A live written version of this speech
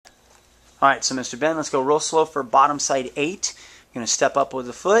All right, so Mr. Ben, let's go real slow for bottom side 8. You're going to step up with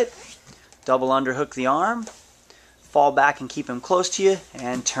the foot, double underhook the arm, fall back and keep him close to you,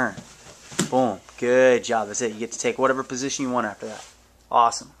 and turn. Boom. Good job. That's it. You get to take whatever position you want after that.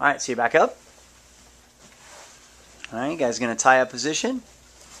 Awesome. All right, so you're back up. All right, you guys are going to tie up position.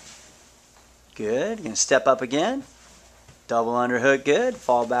 Good. You're going to step up again. Double underhook. Good.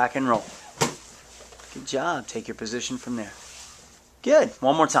 Fall back and roll. Good job. Take your position from there. Good.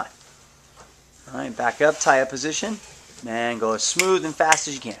 One more time. All right, back up, tie up position, and go as smooth and fast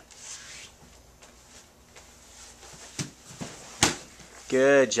as you can.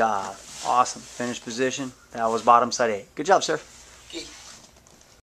 Good job. Awesome. Finish position. That was bottom side 8. Good job, sir.